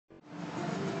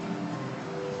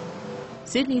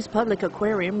Sydney's public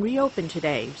aquarium reopened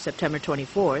today, September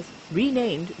 24th,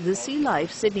 renamed the Sea Life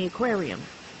Sydney Aquarium.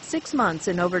 6 months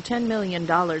and over $10 million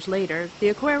later, the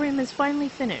aquarium is finally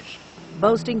finished.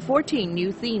 Boasting 14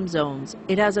 new theme zones,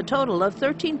 it has a total of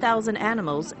 13,000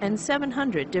 animals and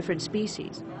 700 different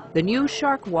species. The new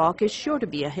Shark Walk is sure to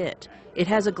be a hit. It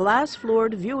has a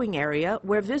glass-floored viewing area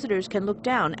where visitors can look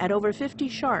down at over 50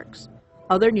 sharks.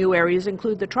 Other new areas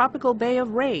include the tropical Bay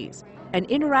of Rays, an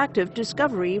interactive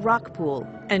Discovery rock pool,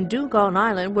 and Dugong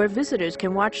Island where visitors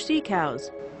can watch sea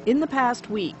cows. In the past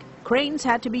week, cranes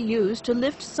had to be used to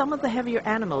lift some of the heavier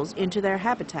animals into their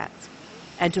habitats.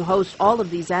 And to host all of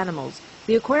these animals,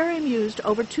 the aquarium used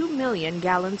over 2 million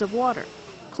gallons of water.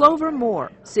 Clover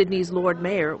Moore, Sydney's Lord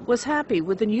Mayor, was happy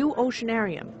with the new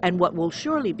oceanarium and what will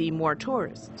surely be more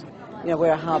tourists. You know,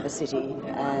 we're a harbour city,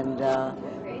 and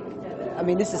I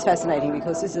mean, this is fascinating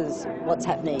because this is what's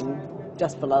happening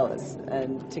just below us,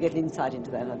 and to get insight into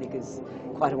that, I think, is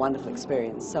quite a wonderful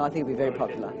experience. So I think it'll be very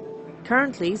popular.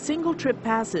 Currently, single-trip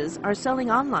passes are selling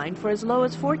online for as low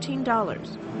as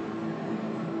 $14.